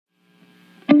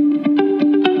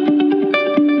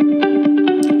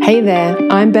Hey there,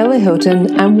 I'm Bella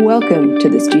Hilton and welcome to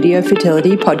the Studio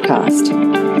Fertility Podcast.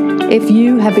 If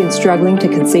you have been struggling to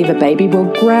conceive a baby, well,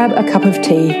 grab a cup of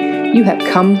tea. You have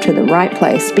come to the right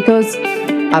place because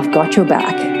I've got your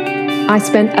back. I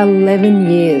spent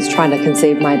 11 years trying to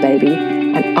conceive my baby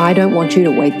and I don't want you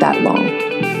to wait that long.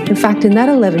 In fact, in that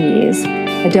 11 years,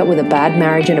 I dealt with a bad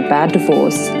marriage and a bad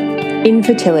divorce,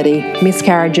 infertility,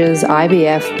 miscarriages,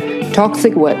 IVF,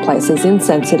 toxic workplaces,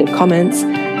 insensitive comments,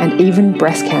 and even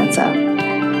breast cancer.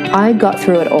 I got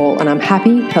through it all and I'm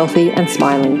happy, healthy, and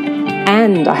smiling.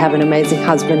 And I have an amazing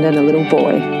husband and a little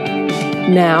boy.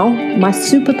 Now, my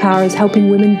superpower is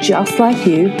helping women just like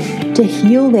you to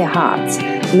heal their hearts,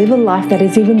 live a life that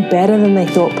is even better than they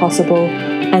thought possible,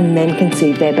 and then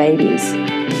conceive their babies.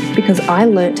 Because I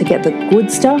learned to get the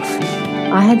good stuff,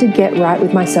 I had to get right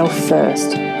with myself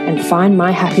first and find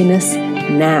my happiness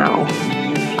now.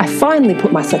 I finally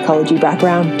put my psychology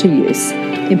background to use,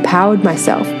 empowered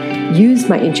myself, used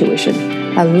my intuition,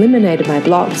 eliminated my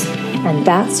blocks, and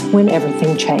that's when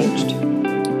everything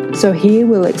changed. So here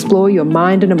we'll explore your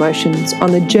mind and emotions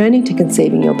on the journey to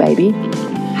conceiving your baby,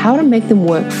 how to make them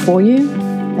work for you,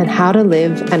 and how to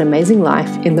live an amazing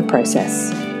life in the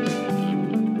process.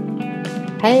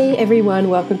 Hey everyone,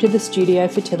 welcome to the Studio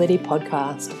Fertility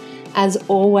Podcast. As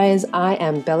always, I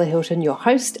am Bella Hilton, your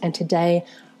host, and today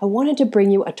I wanted to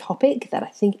bring you a topic that I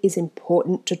think is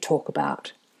important to talk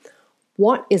about.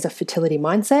 What is a fertility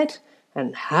mindset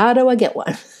and how do I get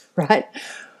one, right?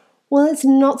 Well, it's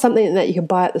not something that you can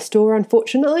buy at the store,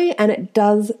 unfortunately, and it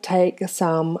does take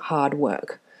some hard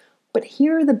work. But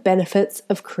here are the benefits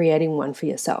of creating one for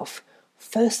yourself.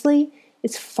 Firstly,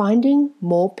 it's finding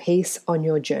more peace on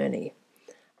your journey.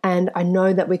 And I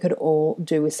know that we could all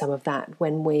do with some of that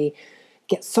when we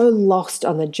get so lost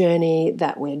on the journey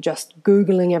that we're just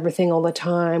Googling everything all the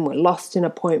time, we're lost in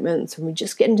appointments, and we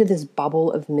just get into this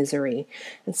bubble of misery.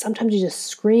 And sometimes you're just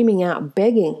screaming out,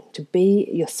 begging to be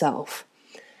yourself.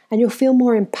 And you'll feel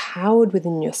more empowered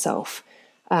within yourself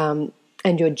and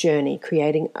your journey,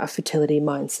 creating a fertility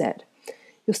mindset.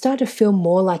 You'll start to feel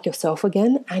more like yourself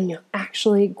again, and you'll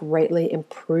actually greatly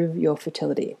improve your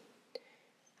fertility.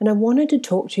 And I wanted to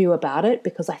talk to you about it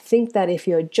because I think that if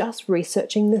you're just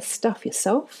researching this stuff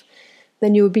yourself,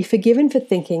 then you would be forgiven for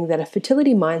thinking that a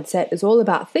fertility mindset is all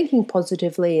about thinking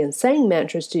positively and saying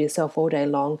mantras to yourself all day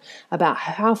long about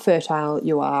how fertile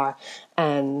you are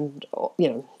and,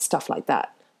 stuff like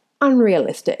that.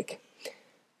 Unrealistic.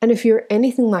 And if you're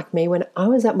anything like me, when I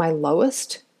was at my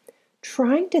lowest,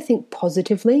 trying to think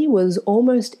positively was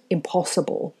almost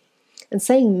impossible. And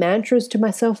saying mantras to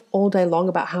myself all day long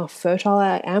about how fertile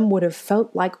I am would have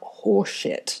felt like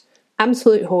horseshit.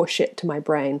 Absolute horseshit to my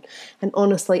brain. And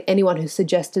honestly, anyone who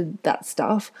suggested that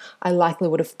stuff, I likely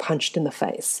would have punched in the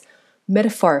face.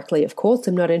 Metaphorically, of course,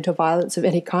 I'm not into violence of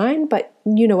any kind, but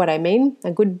you know what I mean.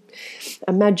 A good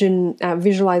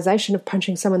visualization of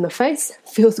punching someone in the face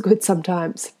feels good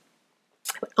sometimes.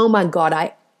 Oh my God,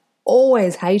 I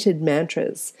always hated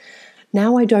mantras.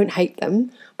 Now I don't hate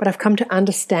them, but I've come to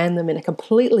understand them in a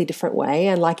completely different way,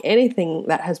 and like anything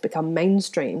that has become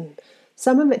mainstream,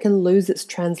 some of it can lose its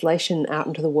translation out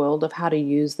into the world of how to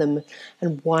use them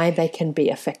and why they can be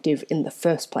effective in the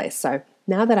first place. So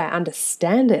now that I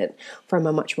understand it from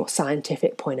a much more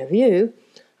scientific point of view,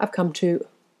 I've come to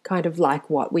kind of like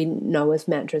what we know as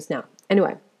mantras now.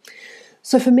 Anyway,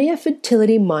 so for me, a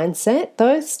fertility mindset,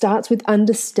 though, starts with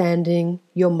understanding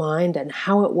your mind and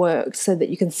how it works so that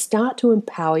you can start to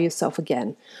empower yourself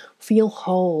again, feel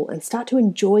whole, and start to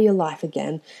enjoy your life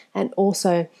again, and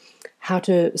also how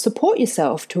to support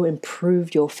yourself to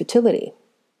improve your fertility.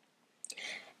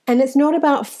 And it's not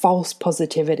about false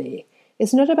positivity.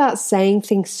 It's not about saying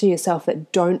things to yourself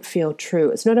that don't feel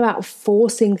true. It's not about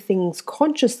forcing things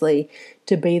consciously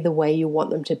to be the way you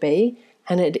want them to be.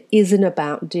 And it isn't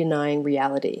about denying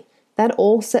reality. That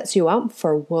all sets you up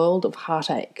for a world of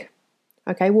heartache.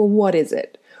 Okay, well, what is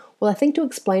it? Well, I think to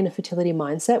explain a fertility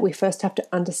mindset, we first have to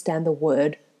understand the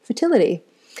word fertility.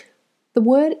 The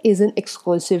word isn't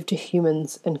exclusive to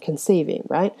humans and conceiving,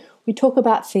 right? We talk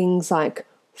about things like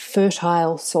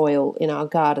fertile soil in our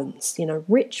gardens,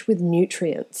 rich with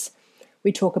nutrients.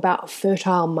 We talk about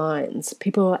fertile minds.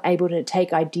 People are able to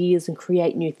take ideas and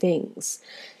create new things.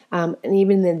 And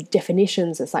even the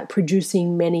definitions, it's like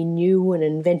producing many new and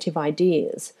inventive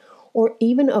ideas, or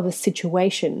even of a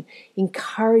situation,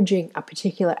 encouraging a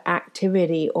particular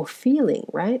activity or feeling,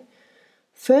 right?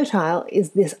 Fertile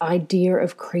is this idea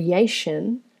of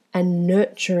creation and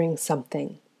nurturing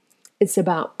something. It's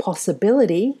about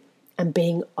possibility and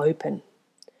being open.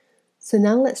 So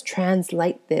now let's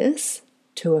translate this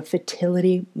to a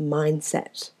fertility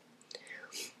mindset.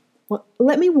 Well,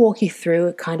 let me walk you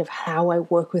through kind of how I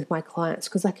work with my clients,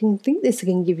 because I think this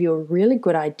can give you a really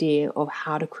good idea of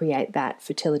how to create that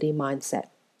fertility mindset.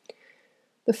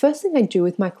 The first thing I do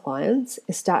with my clients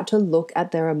is start to look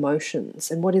at their emotions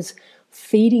and what is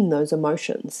feeding those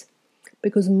emotions.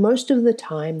 Because most of the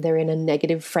time they're in a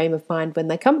negative frame of mind when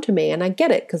they come to me, and I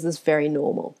get it because it's very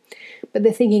normal. But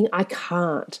they're thinking, I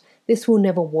can't, this will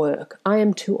never work, I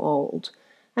am too old.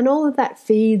 And all of that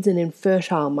feeds an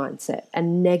infertile mindset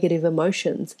and negative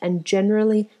emotions and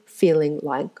generally feeling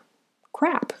like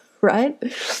crap, right?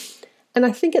 And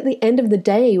I think at the end of the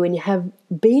day, when you have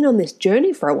been on this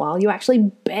journey for a while, you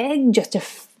actually beg just to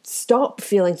stop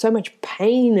feeling so much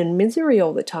pain and misery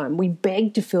all the time. We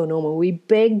beg to feel normal. We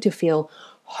beg to feel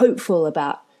hopeful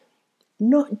about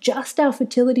not just our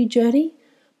fertility journey,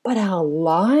 but our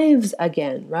lives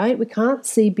again, right? We can't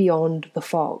see beyond the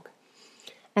fog.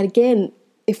 And again,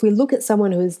 if we look at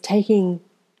someone who is taking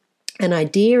an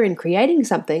idea and creating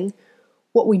something,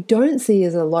 what we don't see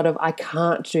is a lot of, I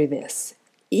can't do this,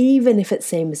 even if it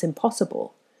seems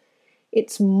impossible.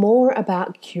 It's more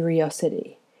about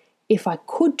curiosity. If I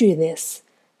could do this,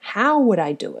 how would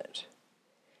I do it?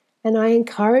 And I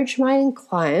encourage my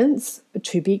clients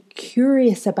to be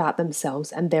curious about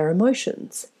themselves and their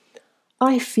emotions.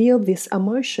 I feel this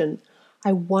emotion.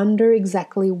 I wonder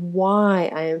exactly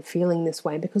why I am feeling this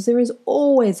way, because there is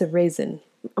always a reason.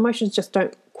 Emotions just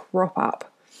don't crop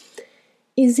up.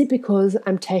 Is it because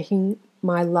I'm taking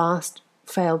my last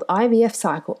failed IVF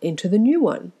cycle into the new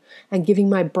one and giving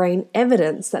my brain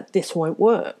evidence that this won't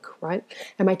work, right?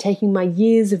 Am I taking my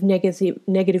years of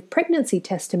negative pregnancy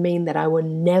tests to mean that I will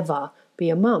never be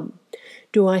a mum?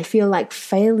 Do I feel like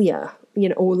failure,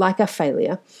 or like a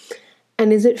failure?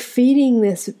 And is it feeding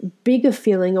this bigger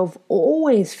feeling of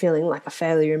always feeling like a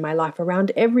failure in my life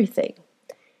around everything?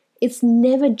 It's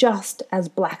never just as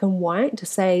black and white to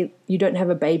say you don't have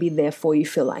a baby, therefore you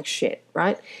feel like shit,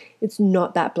 right? It's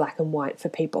not that black and white for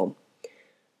people.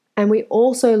 And we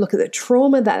also look at the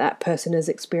trauma that person has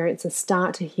experienced and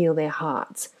start to heal their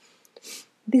hearts.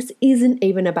 This isn't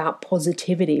even about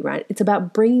positivity, right? It's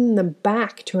about bringing them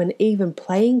back to an even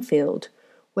playing field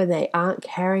where they aren't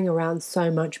carrying around so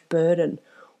much burden,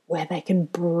 where they can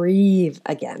breathe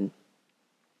again.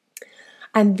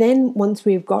 And then once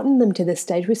we've gotten them to this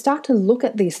stage, we start to look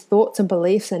at these thoughts and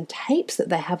beliefs and tapes that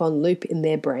they have on loop in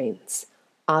their brains.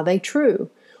 Are they true?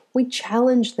 We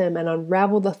challenge them and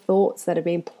unravel the thoughts that have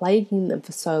been plaguing them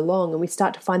for so long, and we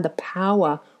start to find the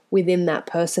power within that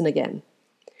person again.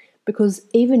 Because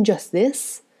even just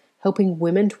this, helping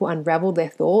women to unravel their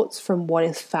thoughts from what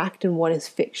is fact and what is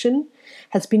fiction,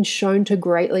 has been shown to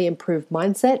greatly improve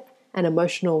mindset and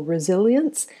emotional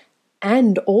resilience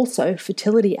and also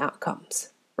fertility outcomes,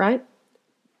 right?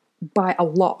 By a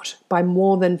lot, by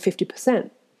more than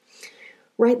 50%.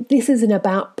 Right? This isn't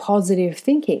about positive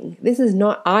thinking. This is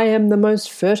not, I am the most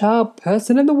fertile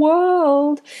person in the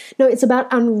world. No, it's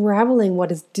about unraveling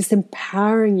what is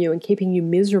disempowering you and keeping you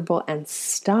miserable and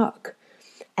stuck.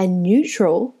 And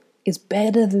neutral is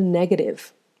better than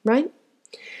negative, right?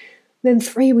 Then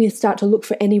 3, we start to look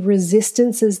for any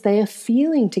resistances they are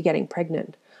feeling to getting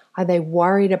pregnant. Are they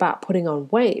worried about putting on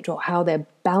weight, or how they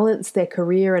balance their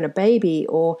career and a baby,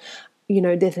 or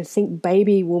do they think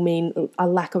baby will mean a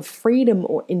lack of freedom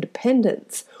or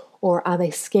independence? Or are they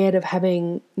scared of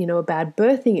having, a bad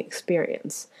birthing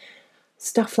experience?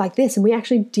 Stuff like this. And we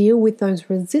actually deal with those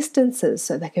resistances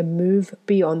so they can move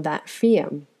beyond that fear.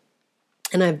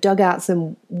 And I've dug out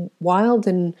some wild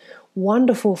and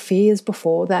wonderful fears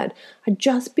before that are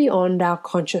just beyond our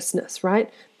consciousness, right?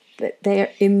 That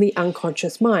they're in the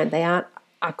unconscious mind. They aren't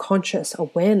our conscious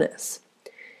awareness.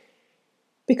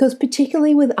 Because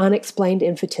particularly with unexplained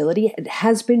infertility, it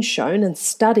has been shown and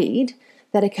studied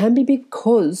that it can be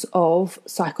because of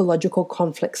psychological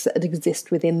conflicts that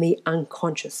exist within the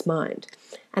unconscious mind.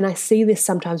 And I see this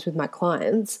sometimes with my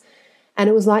clients, and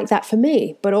it was like that for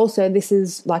me. But also this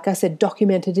is, like I said,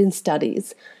 documented in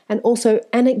studies and also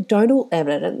anecdotal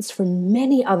evidence from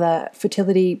many other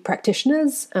fertility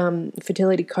practitioners,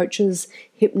 fertility coaches,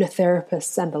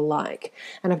 hypnotherapists, and the like.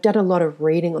 And I've done a lot of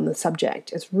reading on the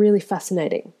subject. It's really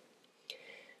fascinating.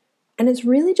 And it's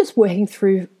really just working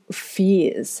through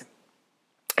fears.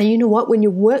 And you know what? When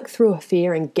you work through a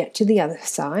fear and get to the other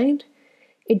side,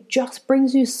 it just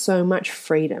brings you so much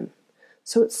freedom.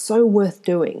 So it's so worth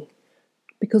doing,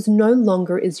 because no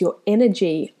longer is your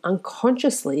energy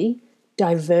unconsciously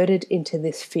diverted into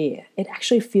this fear. It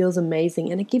actually feels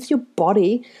amazing, and it gives your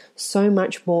body so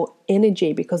much more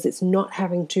energy because it's not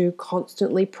having to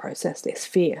constantly process this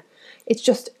fear. It's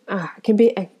just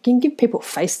it can give people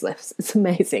facelifts. It's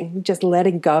amazing, just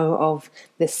letting go of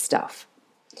this stuff.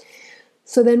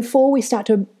 So then 4, we start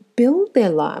to build their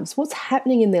lives. What's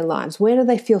happening in their lives? Where do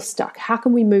they feel stuck? How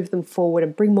can we move them forward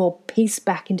and bring more peace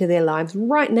back into their lives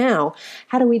right now?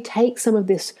 How do we take some of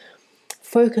this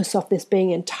focus off this being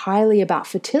entirely about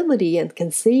fertility and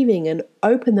conceiving and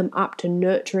open them up to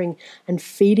nurturing and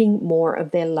feeding more of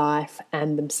their life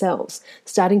and themselves,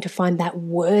 starting to find that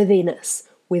worthiness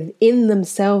within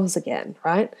themselves again,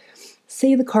 right?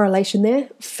 See the correlation there?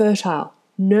 Fertile,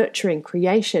 nurturing,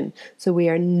 creation. So we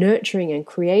are nurturing and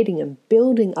creating and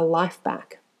building a life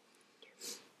back.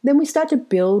 Then we start to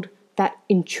build that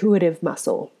intuitive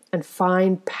muscle and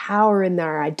find power in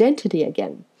their identity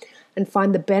again, and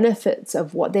find the benefits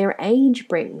of what their age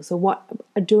brings or what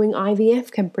doing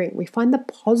IVF can bring. We find the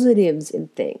positives in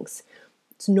things.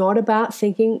 It's not about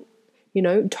thinking,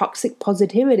 toxic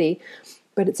positivity,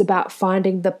 but it's about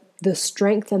finding the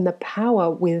strength and the power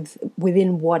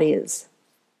within what is.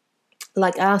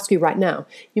 Like I ask you right now,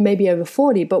 you may be over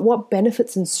 40, but what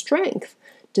benefits and strength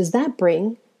does that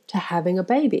bring to having a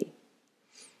baby?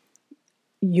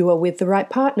 You are with the right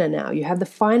partner now. You have the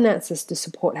finances to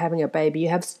support having a baby. You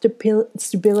have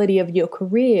stability of your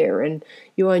career and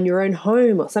you own your own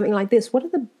home or something like this. What are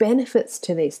the benefits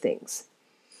to these things?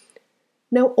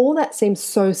 Now, all that seems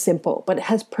so simple, but it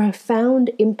has profound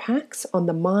impacts on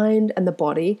the mind and the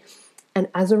body. And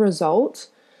as a result,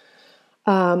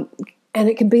 and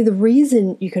it can be the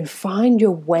reason you can find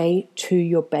your way to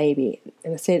your baby.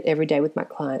 And I say it every day with my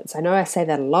clients. I know I say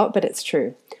that a lot, but it's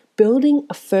true. Building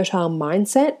a fertile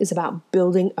mindset is about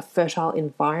building a fertile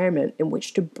environment in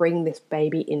which to bring this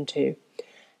baby into.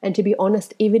 And to be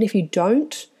honest, even if you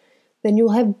don't, then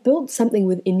you'll have built something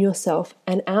within yourself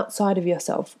and outside of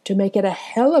yourself to make it a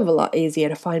hell of a lot easier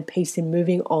to find peace in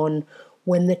moving on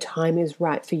when the time is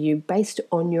right for you, based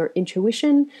on your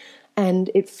intuition and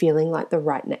it feeling like the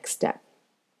right next step.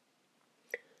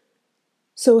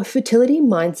 So a fertility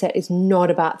mindset is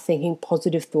not about thinking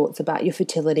positive thoughts about your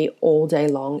fertility all day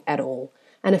long at all.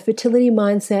 And a fertility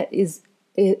mindset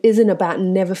isn't about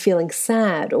never feeling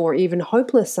sad or even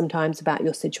hopeless sometimes about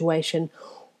your situation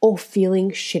or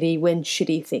feeling shitty when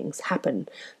shitty things happen.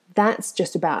 That's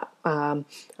just about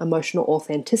emotional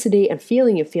authenticity and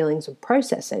feeling your feelings and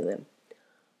processing them.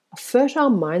 A fertile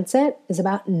mindset is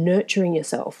about nurturing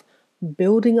yourself,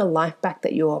 building a life back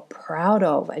that you are proud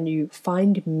of and you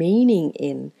find meaning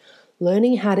in,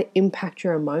 learning how to impact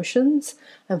your emotions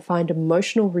and find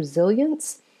emotional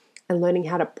resilience, and learning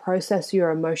how to process your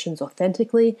emotions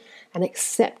authentically and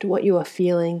accept what you are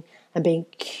feeling, and being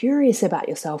curious about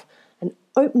yourself and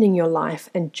opening your life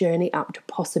and journey up to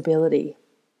possibility.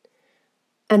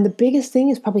 And the biggest thing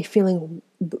is probably feeling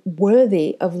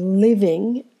worthy of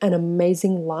living an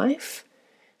amazing life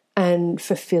and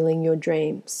fulfilling your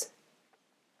dreams.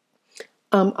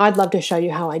 I'd love to show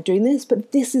you how I do this,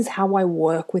 but this is how I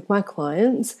work with my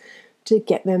clients to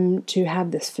get them to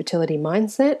have this fertility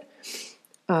mindset.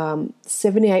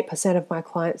 78% of my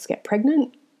clients get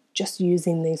pregnant just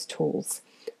using these tools.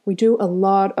 We do a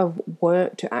lot of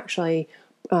work to actually,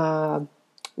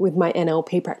 with my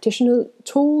NLP practitioner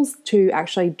tools, to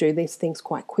actually do these things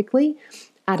quite quickly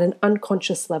at an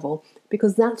unconscious level,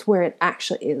 because that's where it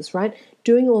actually is, right?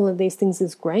 Doing all of these things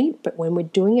is great, but when we're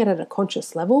doing it at a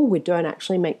conscious level, we don't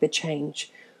actually make the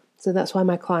change. So that's why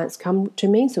my clients come to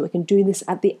me, so we can do this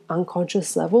at the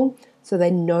unconscious level, so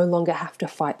they no longer have to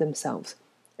fight themselves.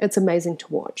 It's amazing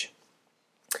to watch.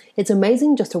 It's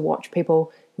amazing just to watch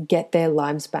people get their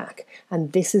lives back.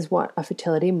 And this is what a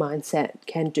fertility mindset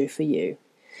can do for you.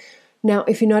 Now,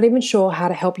 if you're not even sure how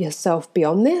to help yourself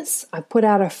beyond this, I've put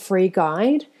out a free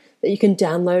guide that you can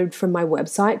download from my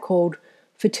website called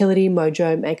Fertility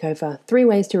Mojo Makeover: 3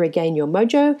 Ways to Regain Your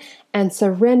Mojo and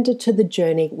Surrender to the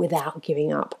Journey Without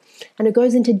Giving Up. And it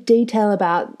goes into detail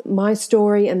about my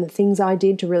story and the things I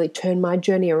did to really turn my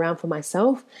journey around for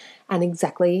myself, and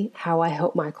exactly how I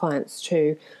help my clients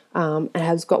too. It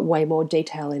has got way more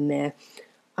detail in there.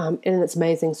 And it's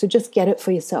amazing. So just get it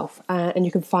for yourself. And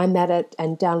you can find that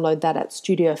and download that at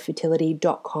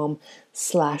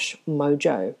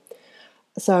studiofertility.com/mojo.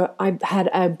 So I've had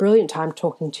a brilliant time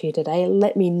talking to you today.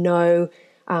 Let me know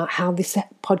how this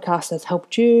podcast has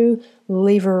helped you.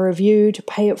 Leave a review to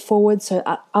pay it forward so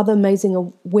other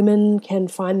amazing women can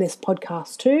find this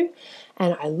podcast too.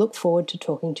 And I look forward to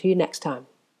talking to you next time.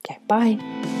 Okay, bye.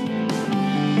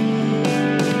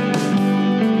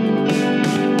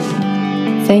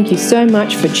 Thank you so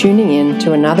much for tuning in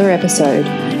to another episode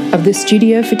of the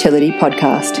Studio Fertility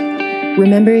Podcast.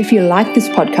 Remember, if you like this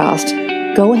podcast,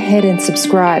 go ahead and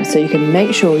subscribe so you can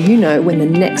make sure you know when the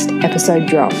next episode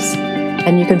drops.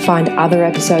 And you can find other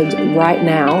episodes right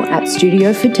now at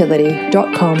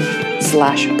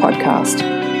studiofertility.com/podcast.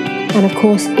 And of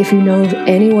course, if you know of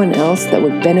anyone else that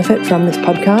would benefit from this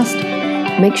podcast,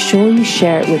 make sure you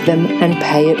share it with them and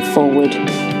pay it forward.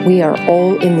 We are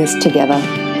all in this together.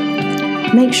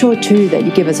 Make sure too that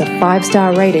you give us a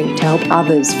 5-star rating to help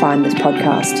others find this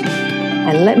podcast.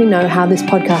 And let me know how this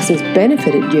podcast has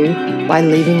benefited you by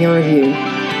leaving a review,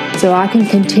 so I can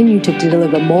continue to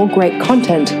deliver more great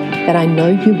content that I know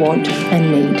you want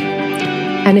and need.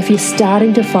 And if you're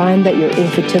starting to find that your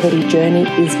infertility journey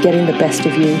is getting the best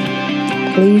of you,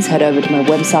 please head over to my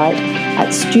website at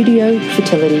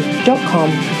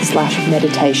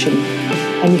studiofertility.com/meditation.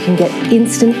 And you can get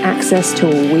instant access to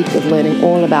a week of learning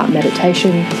all about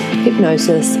meditation,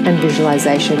 hypnosis, and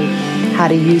visualization, how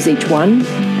to use each one,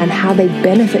 and how they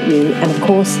benefit you, and of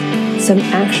course, some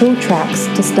actual tracks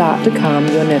to start to calm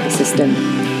your nervous system.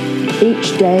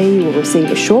 Each day you will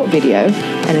receive a short video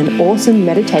and an awesome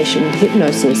meditation,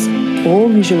 hypnosis, or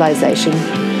visualization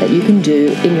that you can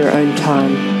do in your own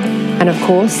time. And of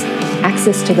course,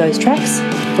 access to those tracks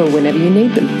for whenever you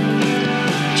need them.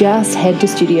 Just head to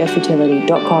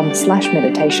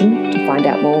studiofertility.com/meditation to find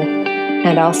out more.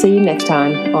 And I'll see you next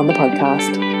time on the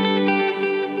podcast.